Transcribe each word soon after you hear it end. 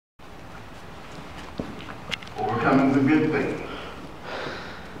Overcoming is a good thing.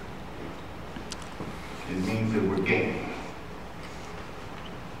 It means that we're gaining.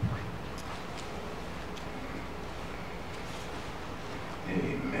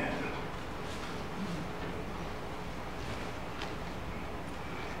 Amen.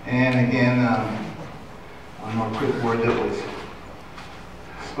 And again, one more quick word that was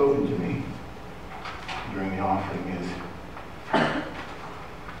spoken to me during the offering is,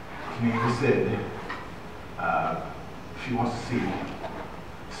 Neighbor said, she wants to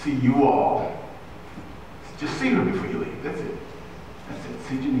see you all. Just see her before you leave. That's it. That's it.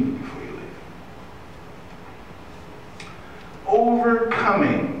 See Geneva before you leave.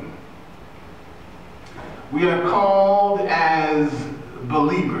 Overcoming. We are called as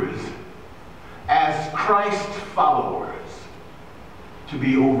believers, as Christ followers, to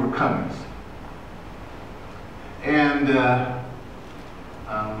be overcomers. And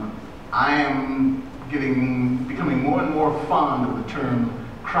I am becoming more and more fond of the term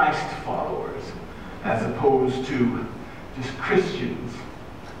Christ followers as opposed to just Christians,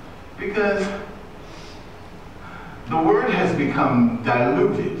 because the word has become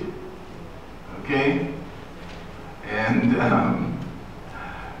diluted, okay? And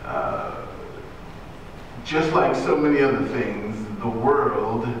just like so many other things, the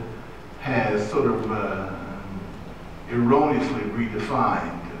world has sort of erroneously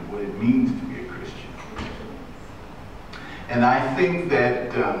redefined what it means to be a Christian. And I think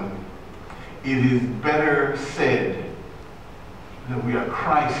that it is better said that we are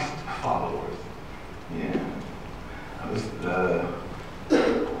Christ followers. Yeah. I was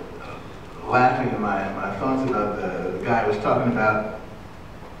laughing at my thoughts about the guy I was talking about.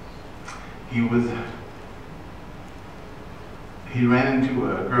 He ran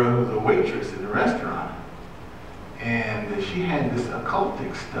into a girl who was a waitress in a restaurant, and she had this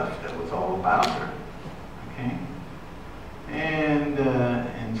occultic stuff that was all about her. Okay, and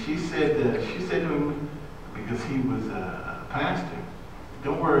she said to him, because he was a pastor,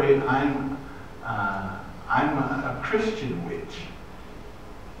 "Don't worry, I'm a Christian witch."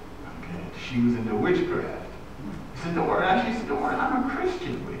 Okay, she was into witchcraft. He said, "Don't worry." She said, "Don't worry, I'm a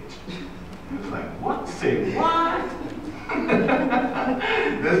Christian witch." He was like, "What? Say what?"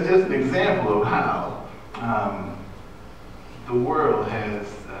 That's just an example of how the world has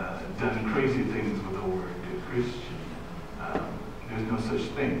done crazy things with the word Christian. There's no such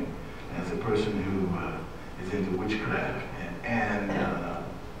thing as a person who is into witchcraft and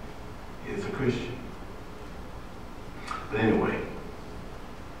is a Christian. But anyway,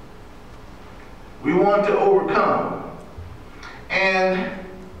 we want to overcome. And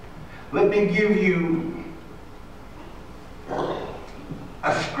let me give you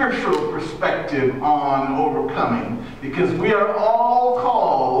a scriptural perspective on overcoming, because we are all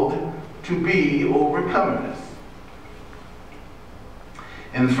called to be overcomers.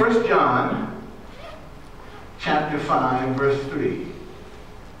 In 1 John chapter 5, verse 3,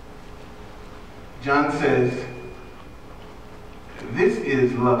 John says, "This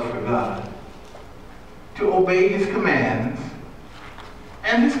is love for God, to obey his commands,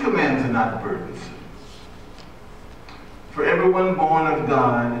 and his commands are not burdensome. For everyone born of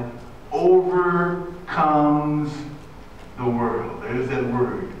God overcomes the world." There's that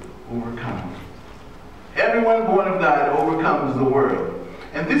word, overcome. Everyone born of God overcomes the world.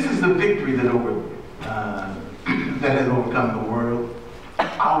 And this is the victory that has overcome the world: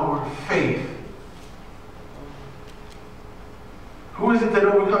 our faith. Who is it that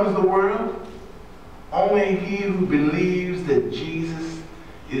overcomes the world? Only he who believes that Jesus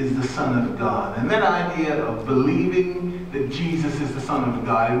is the Son of God. And that idea of believing that Jesus is the Son of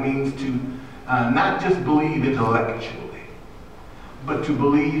God, it means to not just believe intellectually, but to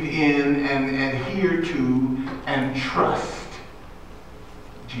believe in and adhere to and trust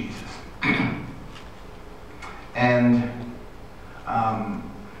Jesus. And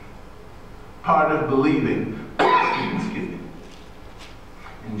part of believing excuse me,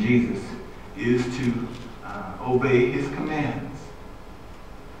 in Jesus is to obey his commands.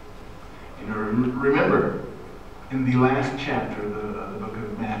 You know, remember in the last chapter of the book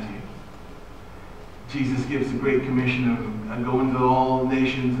of Matthew, Jesus gives the great commission of go into all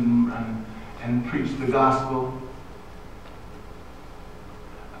nations and preach the gospel,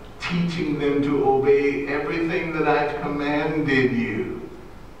 teaching them to obey everything that I've commanded you,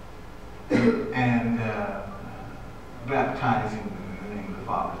 and baptizing them in the name of the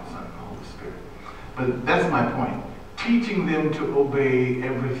Father, the Son, and the Holy Spirit. But that's my point. Teaching them to obey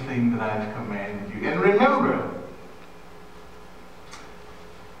everything that I've commanded you. And remember,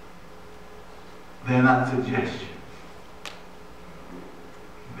 they're not suggestions.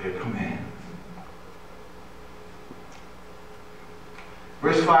 They're commands.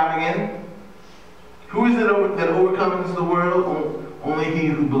 Verse 5 again. Who is it that overcomes the world? Only he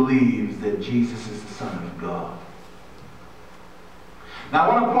who believes that Jesus is the Son of God. Now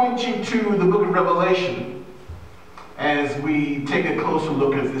I want to point you to the book of Revelation as we take a closer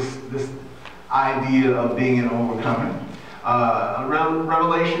look at this idea of being an overcomer.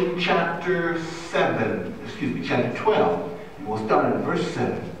 Revelation chapter 12. And we'll start at verse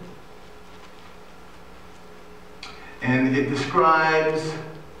 7. And it describes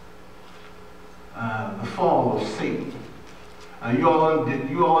the fall of Satan. You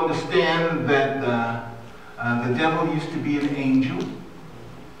all understand that the devil used to be an angel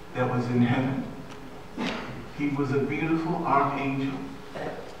that was in heaven. He was a beautiful archangel.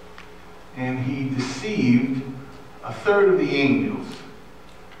 And he deceived a third of the angels.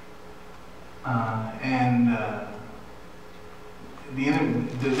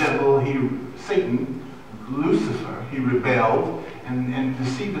 The devil, Satan, Lucifer, he rebelled and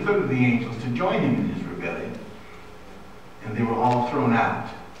deceived a third of the angels to join him in his rebellion. And they were all thrown out.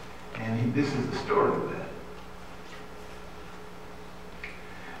 And this is the story of that.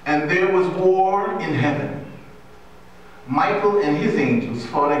 And there was war in heaven. Michael and his angels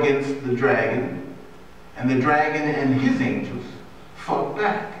fought against the dragon, and the dragon and his angels fought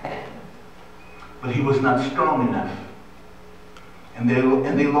back. But he was not strong enough. And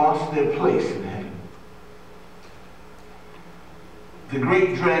they lost their place in heaven. The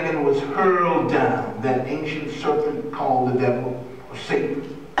great dragon was hurled down, that ancient serpent called the devil, or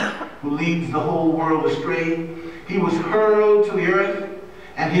Satan, who leads the whole world astray. He was hurled to the earth,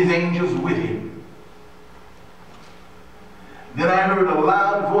 and his angels with him. Then I heard a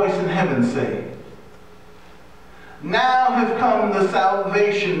loud voice in heaven say, "Now have come the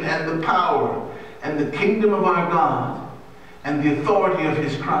salvation and the power and the kingdom of our God and the authority of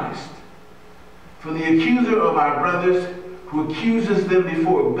his Christ. For the accuser of our brothers, who accuses them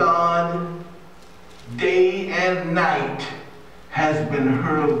before God day and night, has been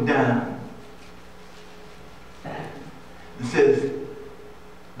hurled down." It says,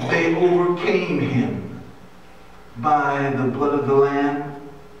 they overcame him by the blood of the Lamb,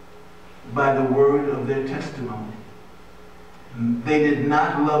 by the word of their testimony. And they did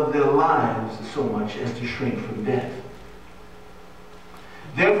not love their lives so much as to shrink from death.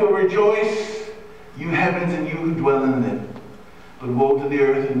 Therefore rejoice, you heavens and you who dwell in them. But woe to the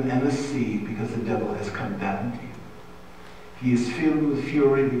earth and the sea, because the devil has come down to you. He is filled with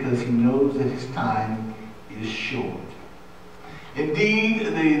fury because he knows that his time is short. Indeed,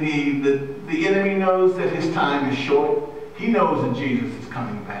 the enemy knows that his time is short. He knows that Jesus is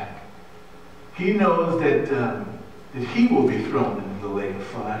coming back. He knows that he will be thrown into the lake of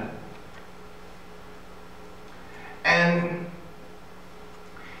fire. And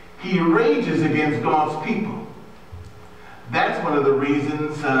he rages against God's people. That's one of the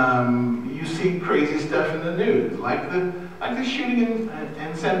reasons you see crazy stuff in the news, like the shooting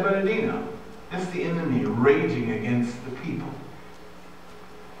in San Bernardino. That's the enemy raging against the people.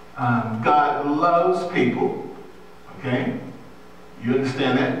 God loves people, okay? You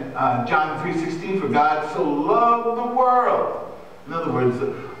understand that? John 3:16, for God so loved the world. In other words,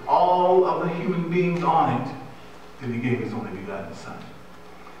 all of the human beings on it, that he gave his only begotten Son.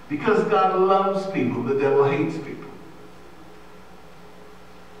 Because God loves people, the devil hates people.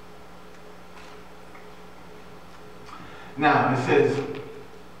 Now, it says,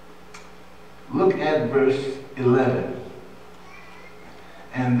 look at verse 11.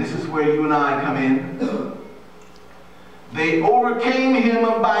 And this is where you and I come in. They overcame him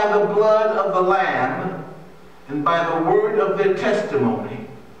by the blood of the Lamb and by the word of their testimony.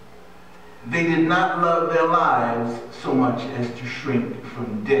 They did not love their lives so much as to shrink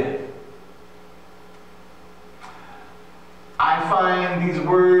from death. I find these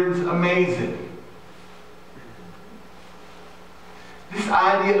words amazing. This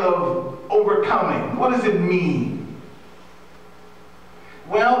idea of overcoming, what does it mean?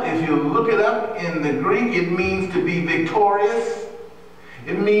 Well, if you look it up in the Greek, it means to be victorious.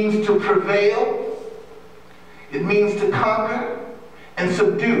 It means to prevail. It means to conquer and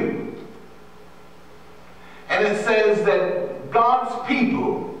subdue. And it says that God's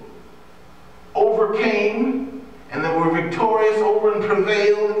people overcame and they were victorious over and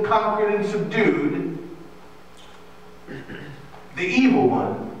prevailed and conquered and subdued the evil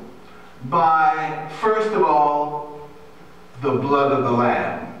one by, first of all, the blood of the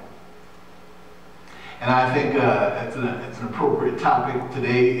Lamb. And I think it's an appropriate topic.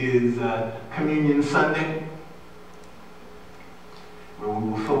 Today is Communion Sunday, where we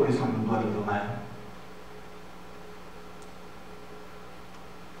will focus on the blood of the Lamb.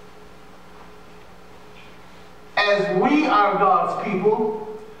 as we are God's people,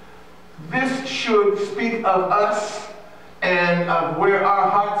 this should speak of us and of where our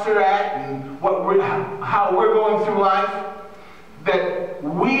hearts are at and how we're going through life, that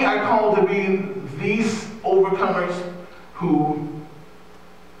we are called to be these overcomers who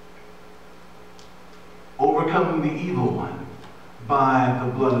overcome the evil one by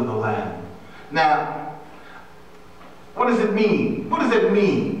the blood of the Lamb. Now, what does it mean? What does it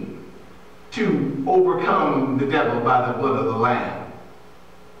mean to overcome the devil by the blood of the Lamb?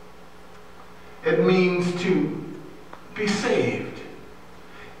 It means to be saved.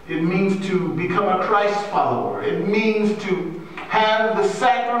 It means to become a Christ follower. It means to have the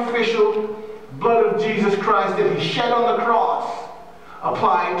sacrificial blood of Jesus Christ that he shed on the cross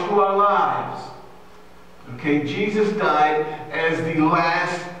applied to our lives. Okay, Jesus died as the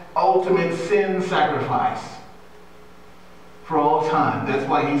last ultimate sin sacrifice for all time. That's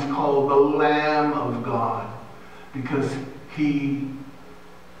why he's called the Lamb of God, because he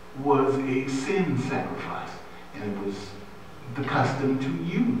was a sin sacrifice. And it was the custom to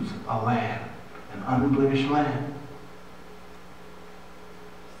use a lamb, an unblemished lamb.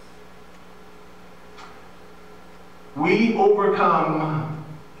 We overcome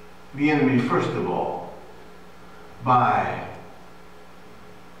the enemy, first of all, by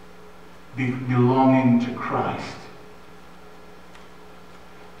belonging to Christ.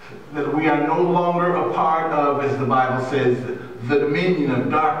 That we are no longer a part of, as the Bible says, the dominion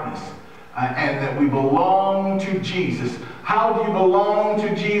of darkness, and that we belong to Jesus. How do you belong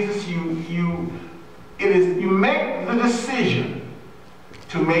to Jesus? You make the decision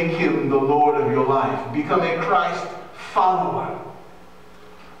to make him the Lord of your life. Become a Christ follower.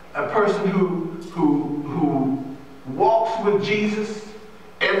 A person who walks with Jesus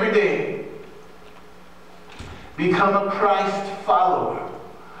every day. Become a Christ follower.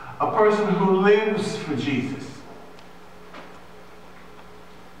 A person who lives for Jesus.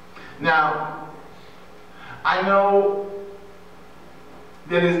 Now, I know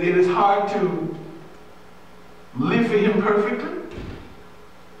that it is hard to live for him perfectly,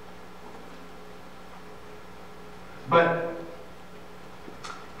 but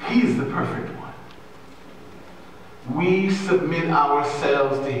he's the perfect one. We submit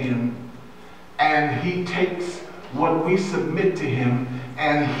ourselves to him, and he takes what we submit to him,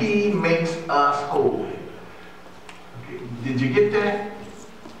 and he makes us holy. Okay, did you get that?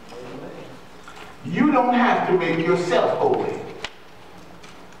 You don't have to make yourself holy.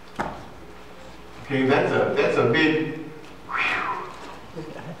 Okay, that's a big whew.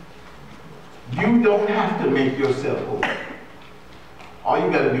 You don't have to make yourself holy. All you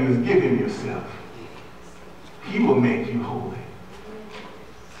got to do is give him yourself. He will make you holy.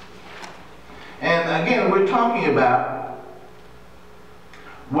 And again, we're talking about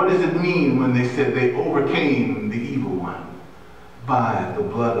what does it mean when they said they overcame the evil one by the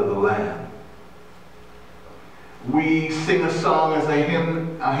blood of the Lamb. We sing a song as a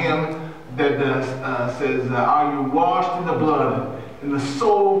hymn that says, are you washed in the blood, in the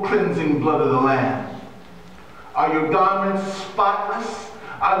soul-cleansing blood of the Lamb? Are your garments spotless?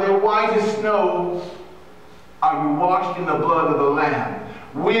 Are they white as snow? Are you washed in the blood of the Lamb?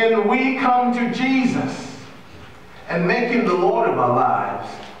 When we come to Jesus and make him the Lord of our lives,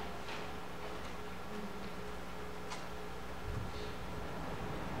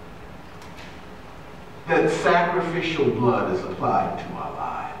 that sacrificial blood is applied to our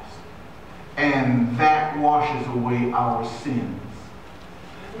lives, and that washes away our sins.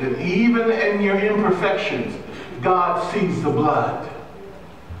 That even in your imperfections, God sees the blood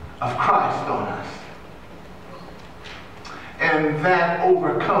of Christ on us, and that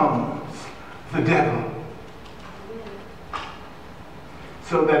overcomes the devil.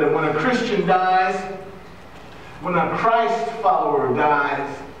 So that when a Christian dies, when a Christ follower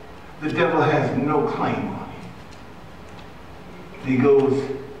dies, the devil has no claim on him. He goes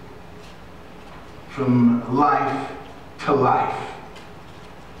from life to life.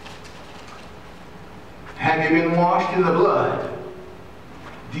 Have you been washed in the blood?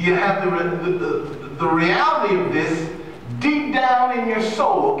 Do you have the reality of this deep down in your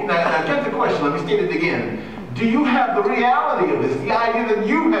soul? Now get the question, let me state it again. Do you have the reality of this? The idea that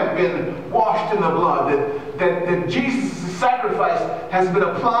you have been washed in the blood, that Jesus' sacrifice has been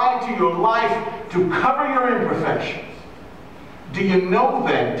applied to your life to cover your imperfections. Do you know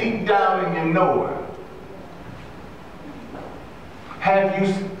that deep down in your knower? Have you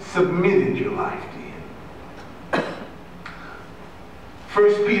submitted your life to him?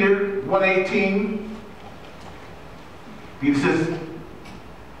 1 Peter 1:18, Peter says,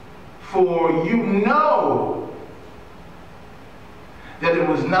 for you know that it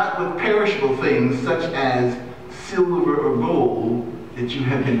was not with perishable things such as silver or gold that you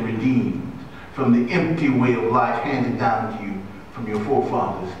have been redeemed from the empty way of life handed down to you from your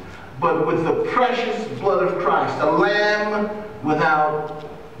forefathers, but with the precious blood of Christ, a lamb without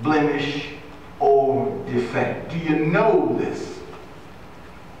blemish or defect. Do you know this?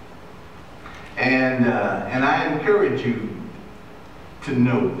 And I encourage you to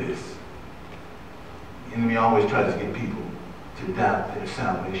know this. The enemy always tries to get people to doubt their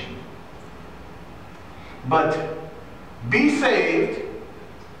salvation. But be saved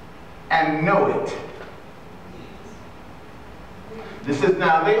and know it. This says,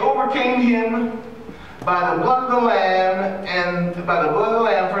 now they overcame him by the blood of the Lamb, and by the blood of the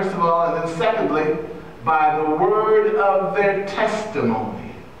Lamb, first of all, and then secondly, by the word of their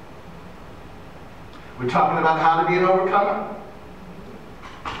testimony. We're talking about how to be an overcomer.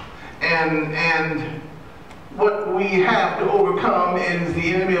 And what we have to overcome is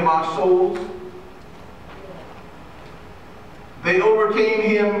the enemy of our souls. They overcame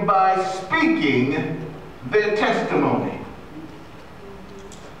him by speaking their testimony.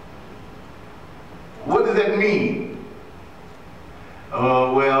 What does that mean?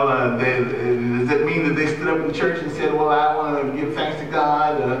 Does that mean that they stood up in the church and said, well, I want to give thanks to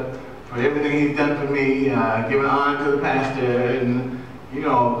God for everything he's done for me, giving honor to the pastor, and you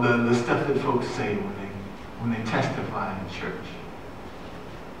know, the stuff that folks say when they testify in church.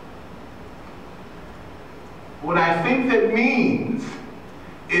 What I think that means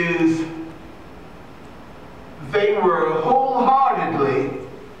is they were wholeheartedly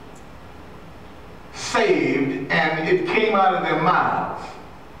saved, and it came out of their mouths.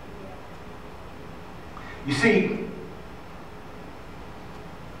 You see,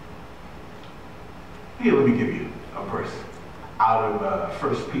 here, let me give you a verse out of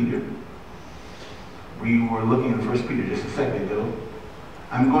 1 Peter. We were looking at 1 Peter just a second ago.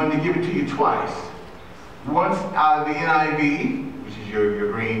 I'm going to give it to you twice. Once out of the NIV, which is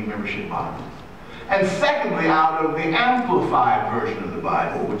your green membership Bible, and secondly out of the Amplified version of the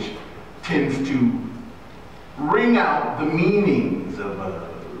Bible, which tends to ring out the meanings of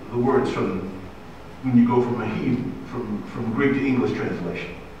the words from when you go from a Hebrew, from Greek to English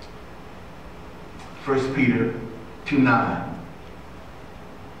translation. 1 Peter 2:9.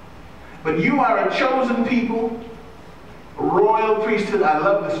 But you are a chosen people, a royal priesthood. I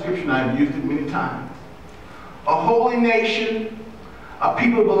love the scripture, and I've used it many times. A holy nation, a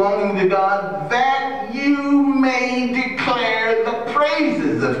people belonging to God, that you may declare the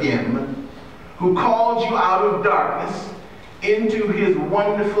praises of him who called you out of darkness into his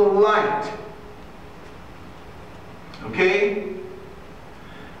wonderful light. Okay?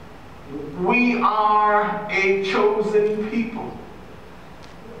 We are a chosen people,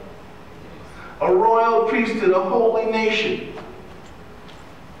 a royal priesthood, a holy nation,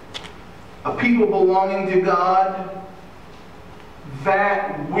 a people belonging to God,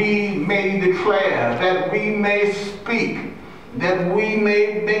 that we may declare, that we may speak, that we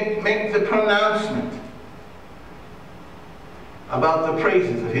may make the pronouncement about the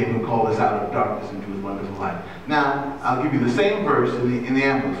praises of him who called us out of darkness into his wonderful light. Now, I'll give you the same verse in the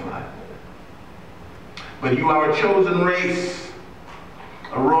Amplified. But you are a chosen race,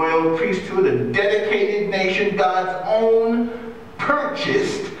 a royal priesthood, a dedicated nation, God's own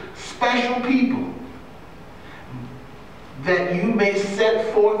purchased special people, that you may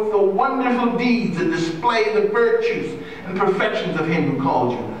set forth the wonderful deeds and display the virtues and perfections of him who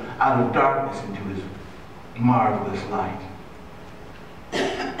called you out of darkness into his marvelous light.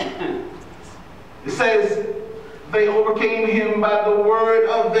 It says, they overcame him by the word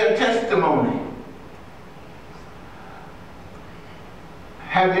of their testimony.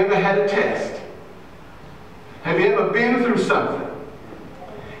 Have you ever had a test? Have you ever been through something?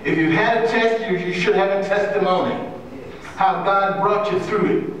 If you've had a test, you should have a testimony. How God brought you through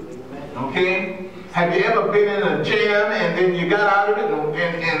it. Okay? Have you ever been in a jam and then you got out of it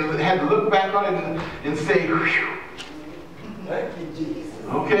and had to look back on it and say, whew. Thank you, Jesus.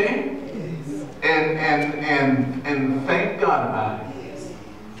 Okay? And thank God about it.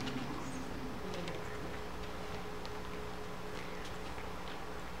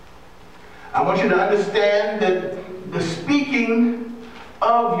 I want you to understand that the speaking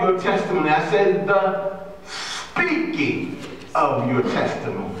of your testimony, I said the speaking of your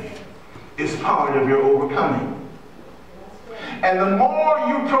testimony is part of your overcoming. And the more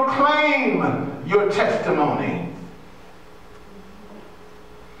you proclaim your testimony,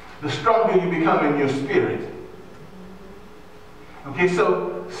 the stronger you become in your spirit. Okay,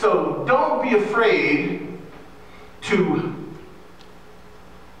 so don't be afraid to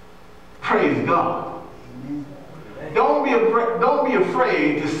praise God. Don't be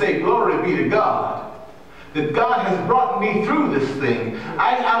afraid to say glory be to God. that God has brought me through this thing.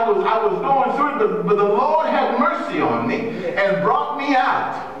 I was going through it, but the Lord had mercy on me and brought me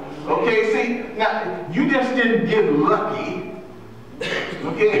out. Okay, see, now, you just didn't get lucky.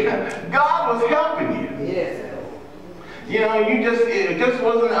 Okay, God was helping you. Yes. You know, it just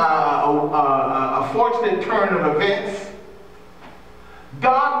wasn't a fortunate turn of events.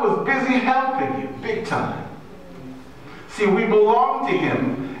 God was busy helping you, big time. See, we belong to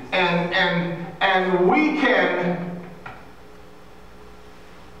Him, and we can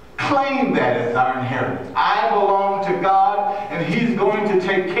claim that as our inheritance. I belong to God, and He's going to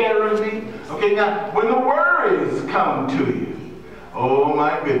take care of me. Okay, now, when the worries come to you, oh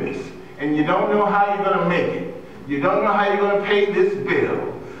my goodness, and you don't know how you're going to make it. You don't know how you're going to pay this bill.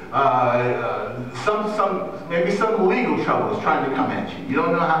 Maybe some legal trouble is trying to come at you. You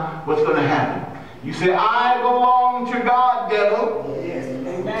don't know what's going to happen. You say, I belong to God, devil. Yes.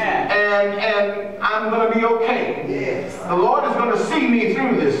 Amen. And I'm going to be okay. Yes. The Lord is going to see me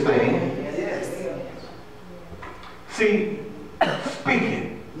through this thing. Yes. See, speak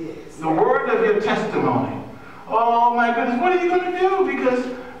it. Yes. The word of your testimony. Oh my goodness, what are you going to do? Because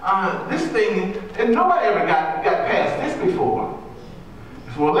this thing, and nobody ever got past this before.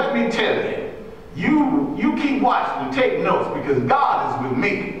 Well, let me tell you, you keep watching and take notes because God is with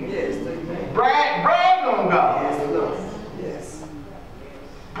me. Yes, amen. Brag on God. Yes, Lord. Yes.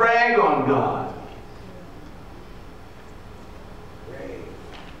 Brag on God.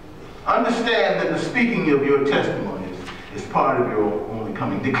 Understand that the speaking of your testimony is part of your only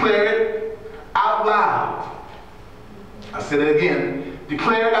coming. Declare it out loud. I said it again.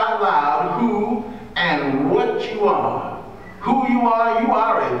 Declare it out loud who and what you are. Who you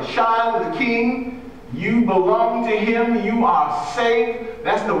are a child of the King. You belong to Him. You are saved.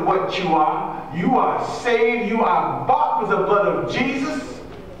 That's the what you are. You are saved. You are bought with the blood of Jesus.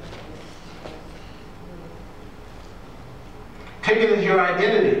 Take it as your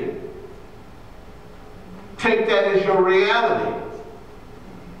identity. Take that as your reality.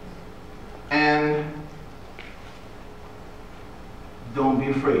 And don't be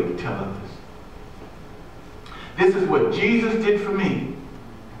afraid to tell others. This is what Jesus did for me.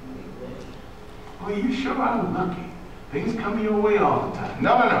 Well, you sure I'm lucky? Things come your way all the time.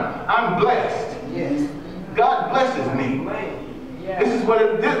 No. I'm blessed. Yes. God blesses me. Yes. This is what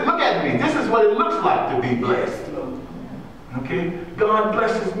look at me. This is what it looks like to be blessed. Okay? God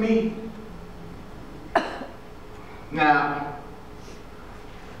blesses me. Now,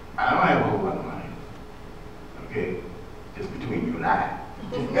 I don't have a whole lot of money. Okay? Just between you and I.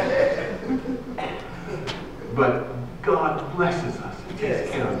 But God blesses us and takes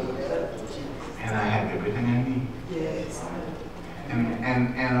care of us. And I have everything I need. Yes.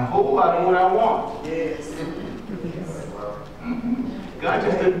 And a whole lot of what I want. Yes. God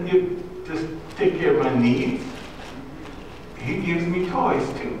just take care of my needs. He gives me toys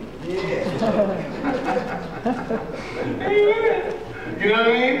too. Yes. You know what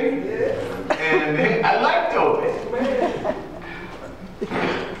I mean? Yes. And I like toys.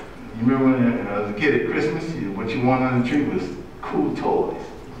 You remember when I was a kid at Christmas, what you wanted on the tree was cool toys.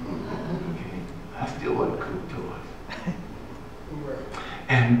 Okay? I still want cool toys.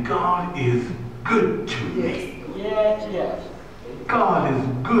 And God is good to me. Yes. God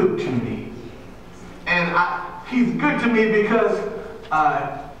is good to me. And He's good to me because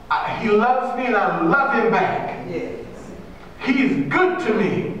He loves me and I love Him back. Yes. He's good to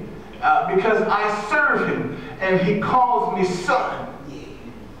me because I serve Him and He calls me son.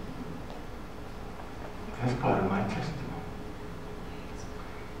 That's part of my testimony.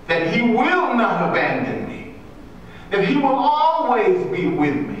 That He will not abandon me. That He will always be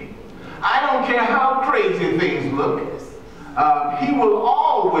with me. I don't care how crazy things look. He will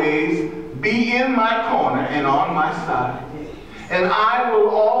always be in my corner and on my side. And I will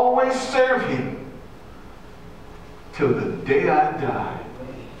always serve Him till the day I die.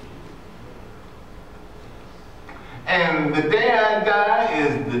 And the day I die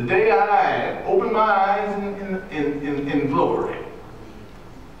is the day I open my eyes in glory.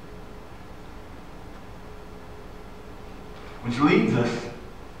 Which leads us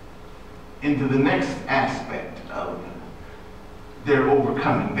into the next aspect of their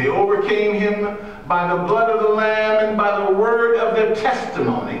overcoming. They overcame Him by the blood of the Lamb and by the word of their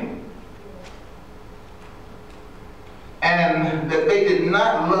testimony. And that they did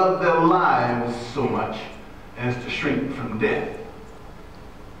not love their lives so much as to shrink from death.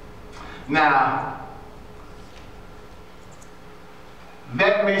 Now,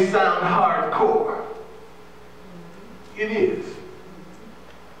 that may sound hardcore. It is.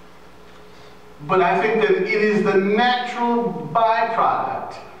 But I think that it is the natural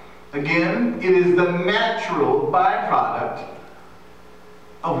byproduct Again, it is the natural byproduct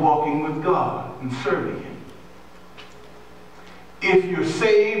of walking with God and serving Him. If you're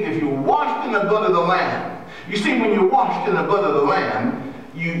saved, if you're washed in the blood of the Lamb, you see, when you're washed in the blood of the Lamb,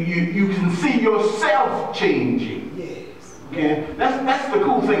 you can see yourself changing. Yes. Okay? That's the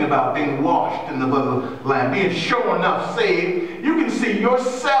cool thing about being washed in the blood of the Lamb, being sure enough saved. You can see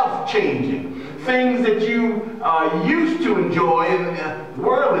yourself changing. Things that you used to enjoy, and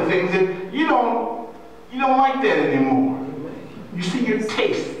worldly things that you don't like that anymore. You see your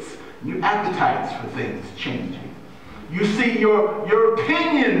tastes, your appetites for things changing. You see your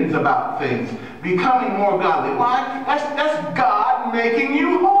opinions about things becoming more godly. Why? That's God making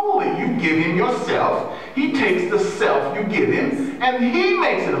you holy. You give Him yourself. He takes the self you give Him, and He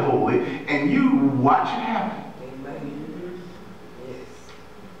makes it holy, and you watch it happen.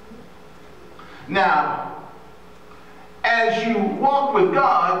 Now, as you walk with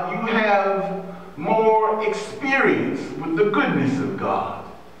God, you have more experience with the goodness of God.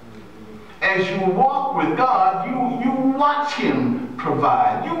 As you walk with God, you watch Him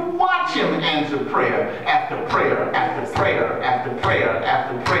provide. You watch Him answer prayer after prayer after prayer after prayer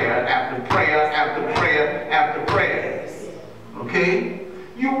after prayer after prayer after prayer after prayer. Okay?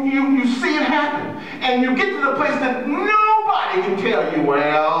 You see it happen. And you get to the place that nobody can tell you,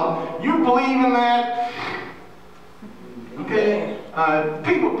 well, you believe in that. Okay?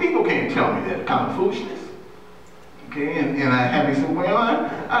 People can't tell me that kind of foolishness. Okay? And I have me say, well,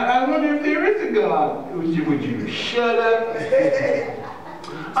 I wonder if there is a God. Would you shut up?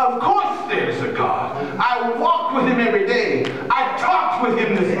 Of course there's a God. I walk with Him every day. I talked with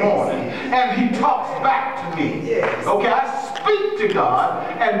Him this morning, and He talks back to me. Yes. Okay, I speak to God,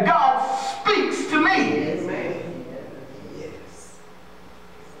 and God speaks to me. Amen. Yes.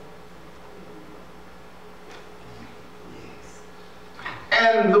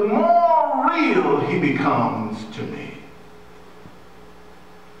 And the more real He becomes to me,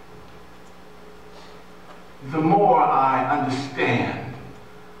 the more I understand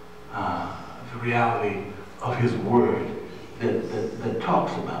the reality of His Word that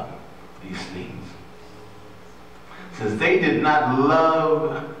talks about these things. It says, they did not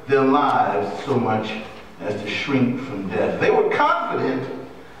love their lives so much as to shrink from death. They were confident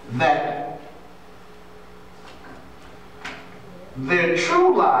that their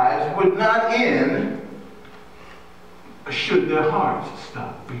true lives would not end should their hearts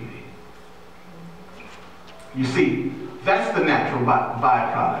stop beating. You see, that's the natural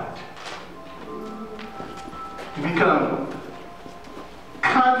byproduct. To become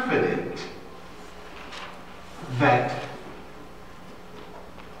confident that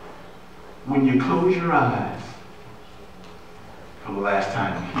when you close your eyes for the last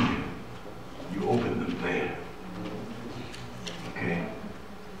time here, you open them there. Okay?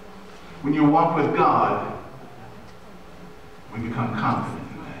 When you walk with God, we become confident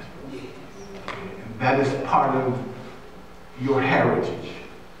in that. Okay? And that is part of your heritage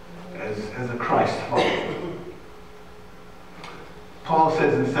as a Christ follower. Paul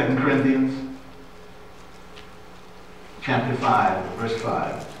says in 2 Corinthians chapter 5, verse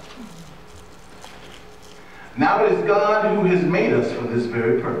 5, now it is God who has made us for this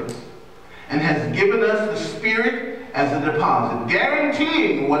very purpose, and has given us the Spirit as a deposit,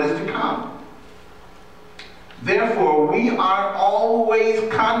 guaranteeing what is to come. Therefore, we are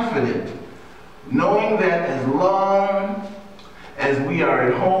always confident, knowing that as long as we are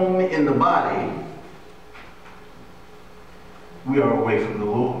at home in the body, we are away from the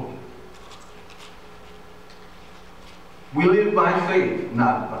Lord. We live by faith,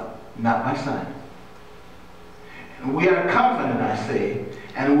 not by sight. And we are confident, I say,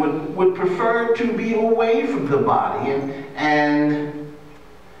 and would prefer to be away from the body and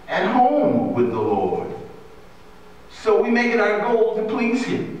at home with the Lord. So we make it our goal to please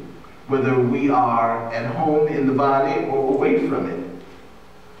Him, whether we are at home in the body or away from it.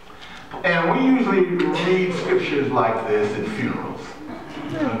 And we usually read scriptures like this at funerals.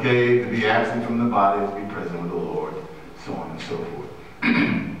 Okay, to be absent from the body, to be present with the Lord, so on and so forth.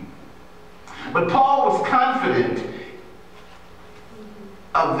 But Paul was confident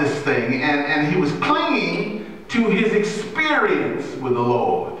of this thing, and he was clinging to his experience with the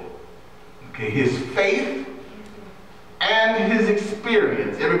Lord. Okay, his faith and his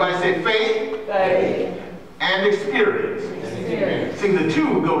experience. Everybody say faith, Faith. And experience. Experience. See, the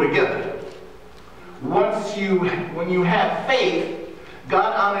two go together. When you have faith,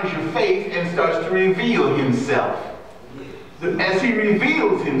 God honors your faith and starts to reveal Himself. As He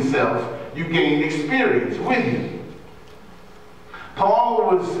reveals Himself, you gain experience with Him.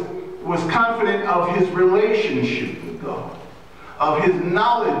 Paul was confident of his relationship with God, of his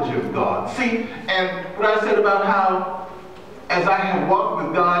knowledge of God. See, and what I said about how, as I have walked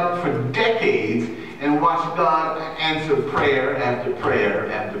with God for decades and watched God answer prayer after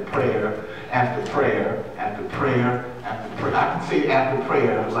prayer after prayer after prayer after prayer after prayer. I can say after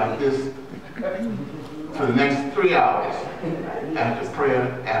prayer like this for the next 3 hours. After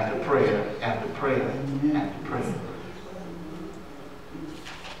prayer after prayer after prayer after prayer.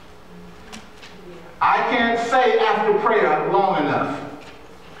 I can't say after prayer long enough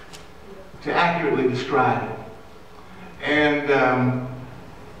to accurately describe it. And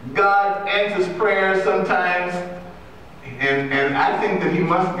God answers prayers sometimes, and I think that he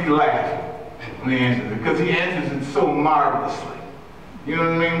must be laughing when he answers it, because he answers it so marvelously. You know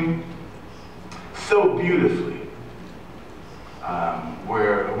what I mean? So beautifully.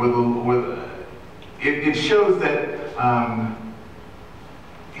 It shows that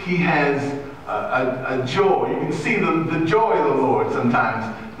he has a joy. You can see the joy of the Lord sometimes,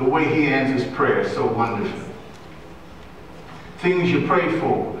 the way he answers prayer so wonderfully. Things you pray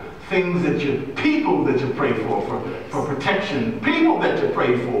for, things that people that you pray for protection, people that you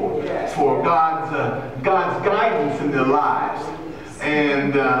pray for God's guidance in their lives.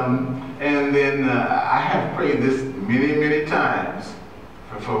 And then I have prayed this many times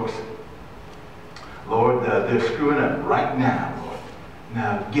for folks. Lord, they're screwing up right now, Lord.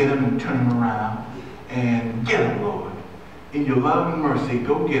 Now get them and turn them around and get them, Lord. In your love and mercy,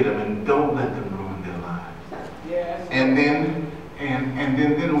 go get them and don't let them ruin their lives. Yes. And then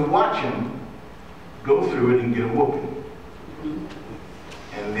watch them go through it and get a whooping.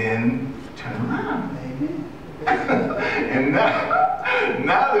 And then turn around. Amen. And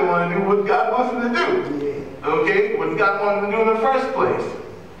now they want to do what God wants them to do. Okay? What God wanted them to do in the first place.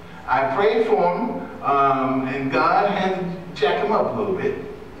 I prayed for them, and God had to jack them up a little bit.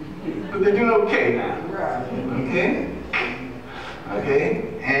 But they're doing okay now. Okay? Okay?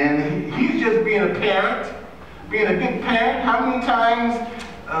 And he's just being a parent, being a good parent. How many times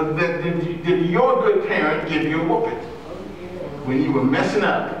did your good parent give you a whooping? When you were messing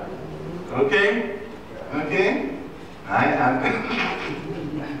up. Okay? Okay? I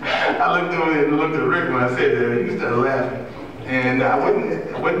looked over there and looked at Rick when I said that. He started laughing. And I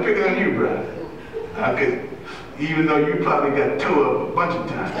wasn't picking on you, brother. Even though you probably got toe up a bunch of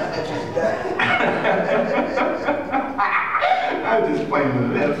times. I was just playing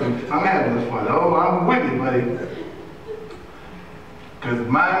with it. I'm having this fun. Oh, I'm with you, buddy. Because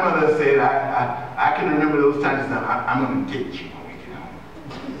my mother said, I can remember those times now. I'm going to get you when we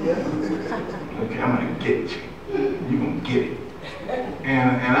get home. Okay, I'm going to get you. You're going to get it.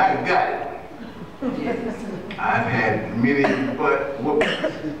 And I got it. I've had many butt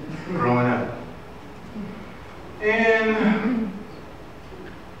whoopings growing up. And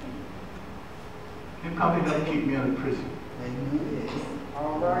they probably got to keep me out of prison.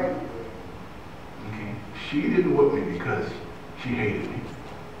 All right. Okay. She didn't whoop me because she hated me.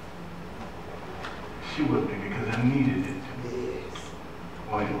 She whooped me because I needed it. Yes.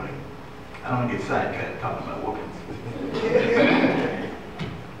 Well, anyway, I don't get sidetracked talking about whoopings.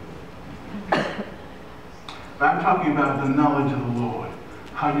 But I'm talking about the knowledge of the Lord,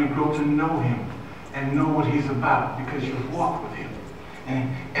 how you grow to know him and know what he's about because you've walked with him.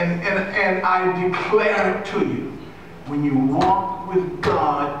 And I declare it to you, when you walk with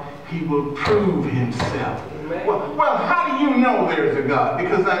God, he will prove himself. Well, how do you know there's a God?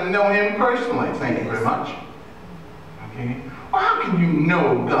 Because I know him personally. Thank you very much. Okay? Well, how can you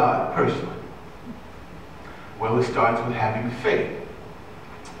know God personally? Well, it starts with having faith.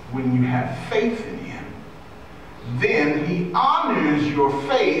 When you have faith in him, then he honors your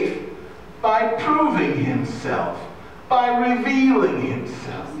faith by proving himself, by revealing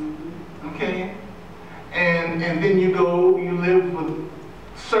himself. Okay? And then you go, you live with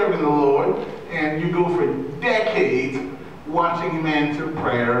serving the Lord, and you go for decades watching him answer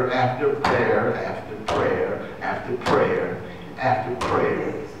prayer after prayer after prayer after prayer after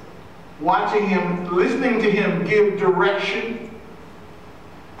prayer. Watching him, listening to him give direction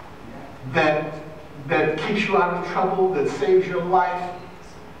that keeps you out of trouble, that saves your life,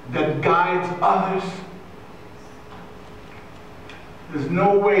 that guides others. There's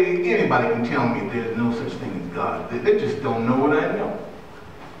no way anybody can tell me there's no such thing as God. They just don't know what I know.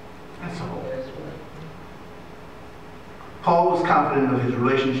 That's all. Paul was confident of his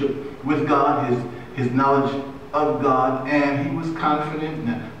relationship with God, his knowledge of God, and he was confident,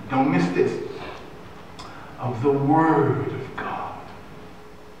 now, don't miss this, of the Word of God.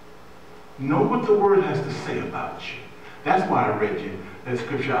 Know what the Word has to say about you. That's why I read you that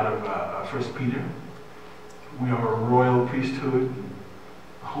scripture out of 1 Peter. We are a royal priesthood,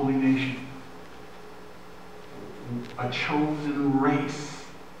 a holy nation. a chosen race.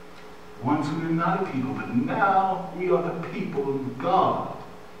 Once we were not a people, but now we are the people of God.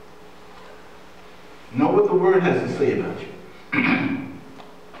 Know what the Word has to say about you.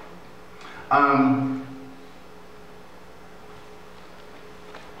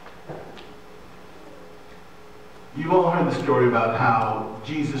 You've all heard the story about how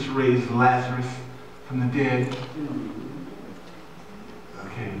Jesus raised Lazarus from the dead.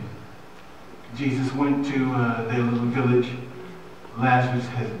 Okay. Jesus went to their little village. Lazarus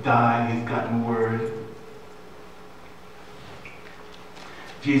has died. He's gotten word.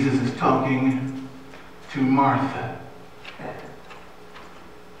 Jesus is talking to Martha,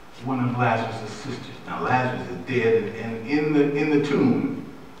 one of Lazarus' sisters. Now Lazarus is dead and in the tomb.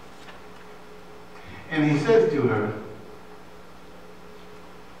 And he says to her,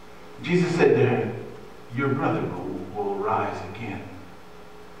 Jesus said to her, your brother will rise again.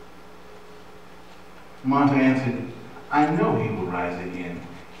 Martha answered, I know he will rise again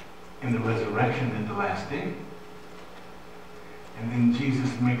in the resurrection at the last day. And then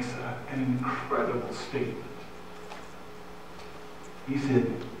Jesus makes an incredible statement. He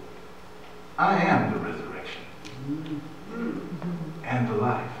said, I am the resurrection and the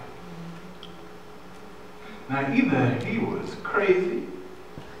life. Now either he was crazy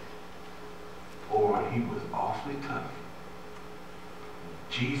or he was awfully tough.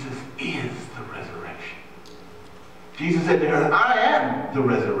 Jesus is the resurrection. Jesus said to her, I am the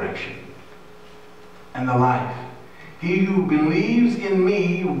resurrection and the life. He who believes in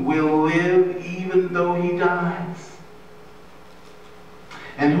me will live even though he dies.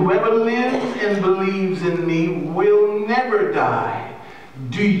 And whoever lives and believes in me will never die.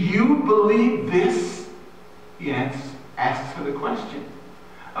 Do you believe this? He asks her the question.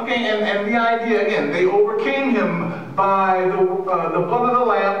 Okay, and the idea, again, they overcame him by the blood of the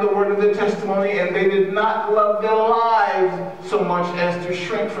Lamb, the word of the testimony, and they did not love their lives so much as to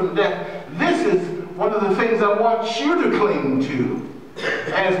shrink from death. This is one of the things I want you to cling to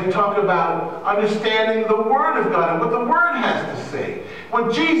as we talk about understanding the Word of God and what the Word has to say.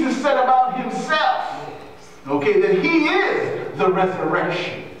 What Jesus said about himself, okay, that he is the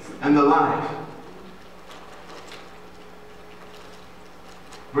resurrection and the life.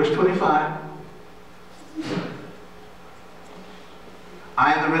 Verse 25.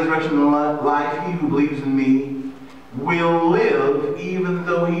 I am the resurrection and the life. He who believes in me will live even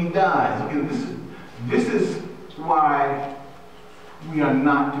though he dies. Okay, this is why we are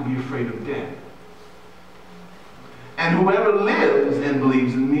not to be afraid of death. And whoever lives and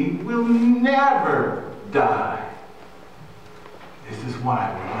believes in me will never die. This is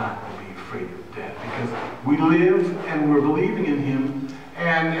why we're not to be afraid of death, because we live and we're believing in him,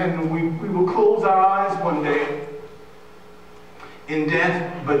 and we will close our eyes one day in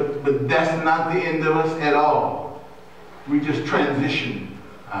death, but that's not the end of us at all. We just transition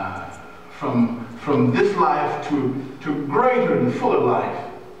from this life to greater and fuller life.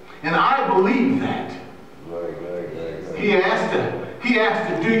 And I believe that. He asked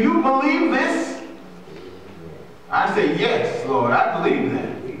her, do you believe this? I say, yes, Lord, I believe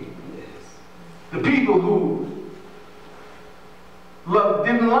that. The people who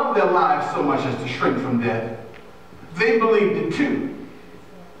didn't love their lives so much as to shrink from death, they believed it too.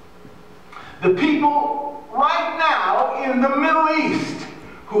 The people right now in the Middle East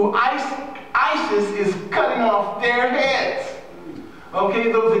who ISIS is cutting off their heads.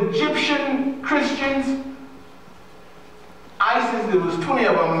 Okay, those Egyptian Christians, ISIS, there was 20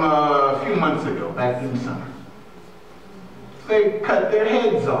 of them a few months ago, back in the summer. They cut their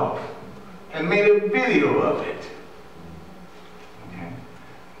heads off and made a video of it. Okay.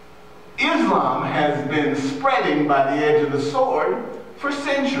 Islam has been spreading by the edge of the sword for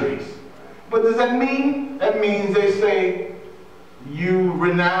centuries. What does that mean? That means they say, you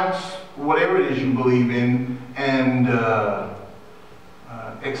renounce whatever it is you believe in and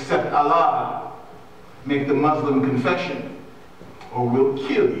accept Allah, make the Muslim confession, or we'll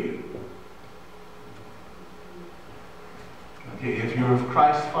kill you. Okay, if you're a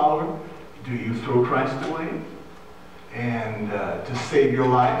Christ follower, do you throw Christ away? And to save your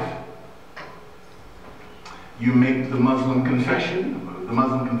life, you make the Muslim confession. The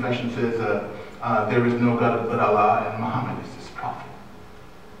Muslim confession says there is no God but Allah and Muhammad is his prophet.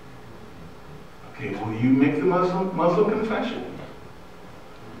 Okay, will you make the Muslim confession?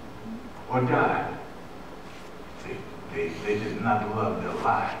 Or die? See, they did not love their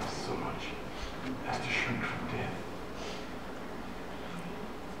lives so much as to shrink from death.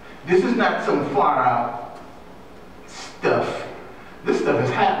 This is not some far out stuff. This stuff is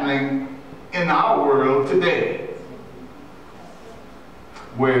happening in our world today,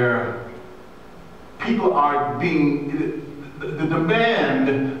 where people are being, the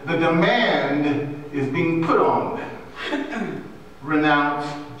demand is being put on them. Renounce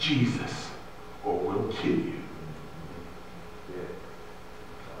Jesus or we'll kill you.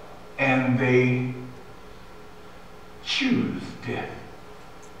 And they choose death.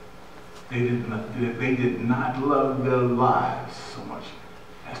 They did not love their lives so much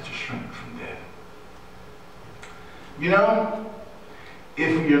as to shrink from death. You know,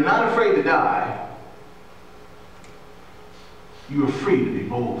 if you're not afraid to die, you are free to be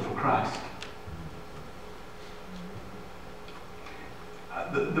bold for Christ.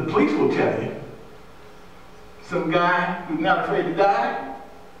 The police will tell you, some guy who's not afraid to die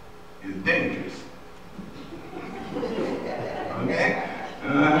is dangerous. Okay?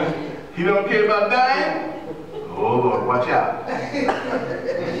 He don't care about dying? Oh Lord, watch out.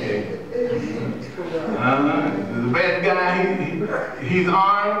 Okay. The bad guy, he's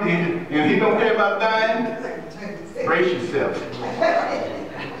armed and he don't care about dying? Brace yourself.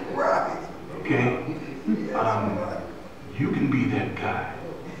 Okay? You can be that guy,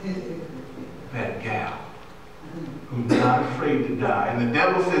 that gal, who's not afraid to die. And the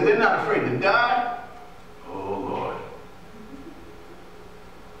devil says they're not afraid to die? Oh Lord.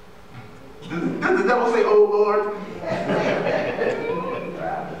 Does the devil say, oh Lord?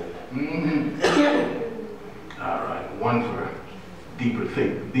 All right, one for deeper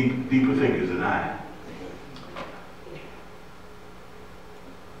thinkers than I.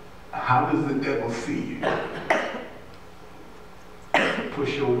 How does the devil see you?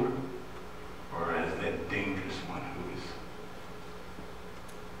 Pushover, or as that dangerous one who is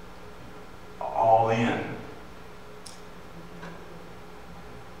all in?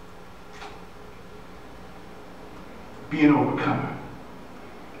 Be an overcomer.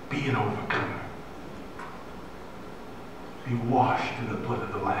 Be an overcomer. Be washed in the blood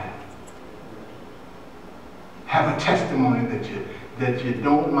of the Lamb. Have a testimony that you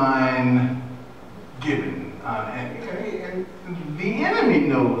don't mind giving. And the enemy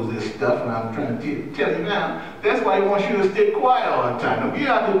knows this stuff, and I'm trying to tell you now. That's why he wants you to stay quiet all the time. Don't be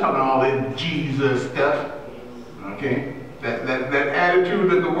out there talking all that Jesus stuff. Okay? That attitude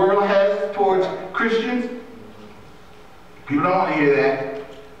that the world has towards Christians. People don't want to hear that.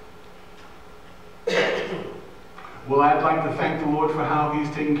 Well, I'd like to thank the Lord for how he's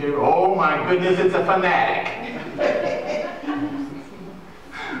taking care of. Oh my goodness, it's a fanatic.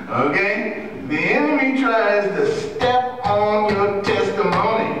 Okay? The enemy tries to step on your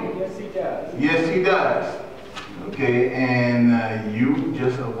testimony. Yes, he does. Yes, he does. Okay, and you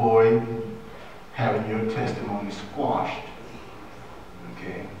just avoid having your testimony squashed.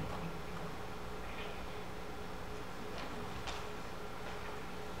 Okay?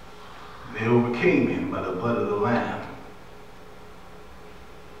 They overcame him by the blood of the Lamb,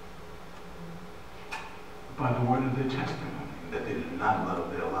 by the word of their testimony, that they did not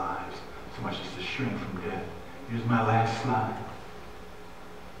love their lives so much as to shrink from death. Here's my last slide.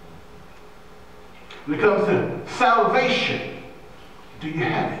 When it comes to salvation, do you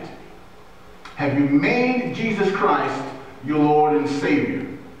have it? Have you made Jesus Christ your Lord and Savior?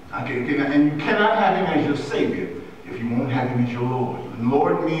 Okay, and you cannot have him as your Savior if you won't have him as your Lord. And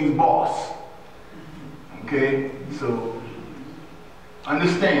Lord means boss. Okay? So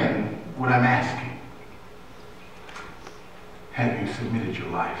understand what I'm asking. Have you submitted your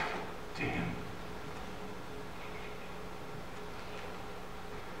life to him?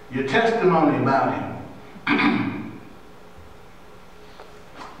 Your testimony about him.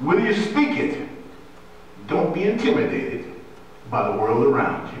 When you speak it, don't be intimidated by the world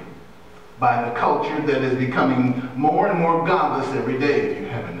around you, by the culture that is becoming more and more godless every day, if you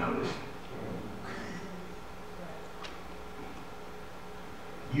haven't noticed.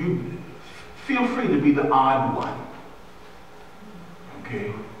 You feel free to be the odd one.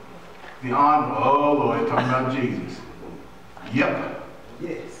 Okay? The odd one. Oh Lord, talking about Jesus. Yep.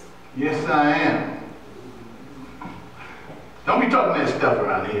 Yes. Yes, I am. Don't be talking that stuff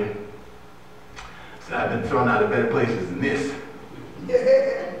around here. So I've been thrown out of better places than this.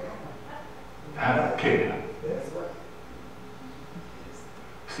 Yeah. I don't care. That's right.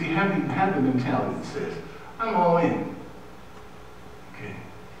 See, have the mentality that says, I'm all in. Okay.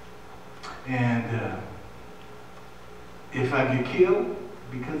 And if I get killed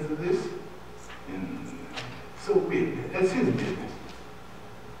because of this, then so be it. That's his business.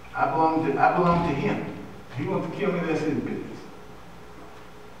 I belong to him. If he wants to kill me, that's his business.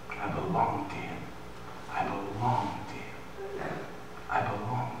 I belong to him. I belong to him. I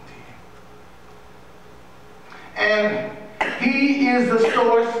belong to him. And he is the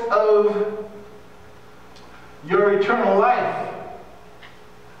source of your eternal life.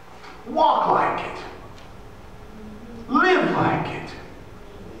 Walk like it. Live like it.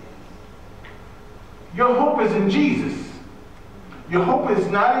 Your hope is in Jesus. Your hope is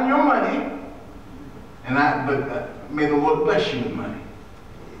not in your money, but may the Lord bless you with money.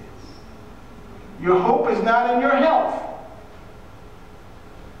 Your hope is not in your health.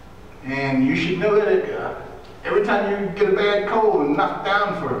 And you should know that every time you get a bad cold and knocked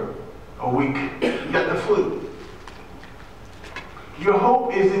down for a week, you got the flu. Your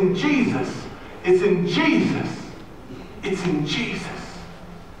hope is in Jesus. It's in Jesus. It's in Jesus.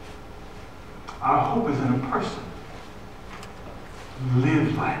 Our hope is in a person.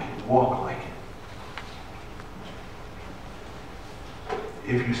 Live like it. Walk like it.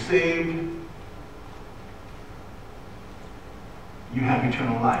 If you're saved, you have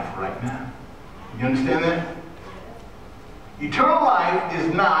eternal life right now. You understand that? Eternal life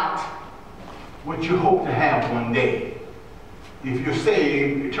is not what you hope to have one day. If you're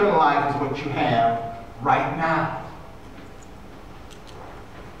saved, eternal life is what you have right now.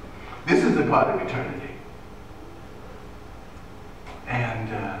 This is the part of eternity. And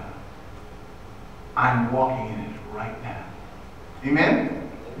I'm walking in it right now. Amen?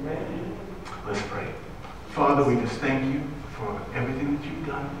 Amen. Let's pray. Father, we just thank you for everything that you've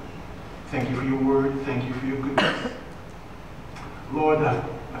done. Thank you for your word. Thank you for your goodness. Lord, I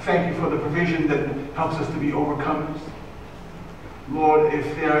thank you for the provision that helps us to be overcomers. Lord,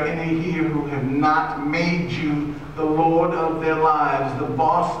 if there are any here who have not made you the Lord of their lives, the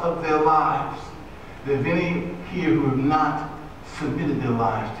boss of their lives, there are any here who have not submitted their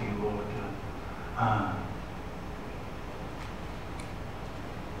lives to you, Lord.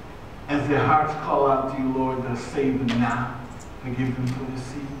 As their hearts call out to you, Lord, save them now. Forgive them for their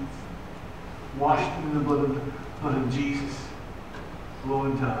sins. Wash them in the blood of Jesus.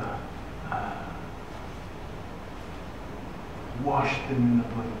 Lord, wash them in the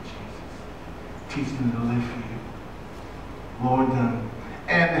blood of Jesus. Teach them to live for you. Lord,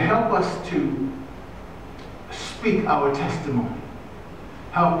 and help us to speak our testimony.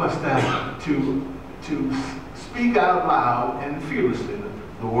 Help us to speak out loud and fearlessly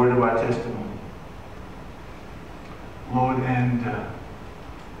the word of our testimony. Lord, and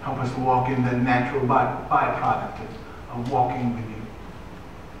help us to walk in the natural byproduct of walking with you,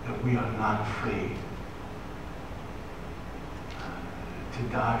 that we are not afraid to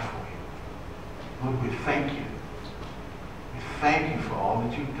die for you. Lord, we thank you. We thank you for all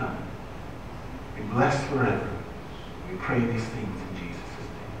that you've done. Be blessed forever. We pray these things in Jesus'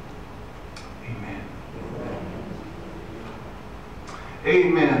 name. Amen.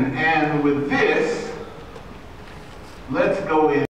 Amen. And with this, let's go in.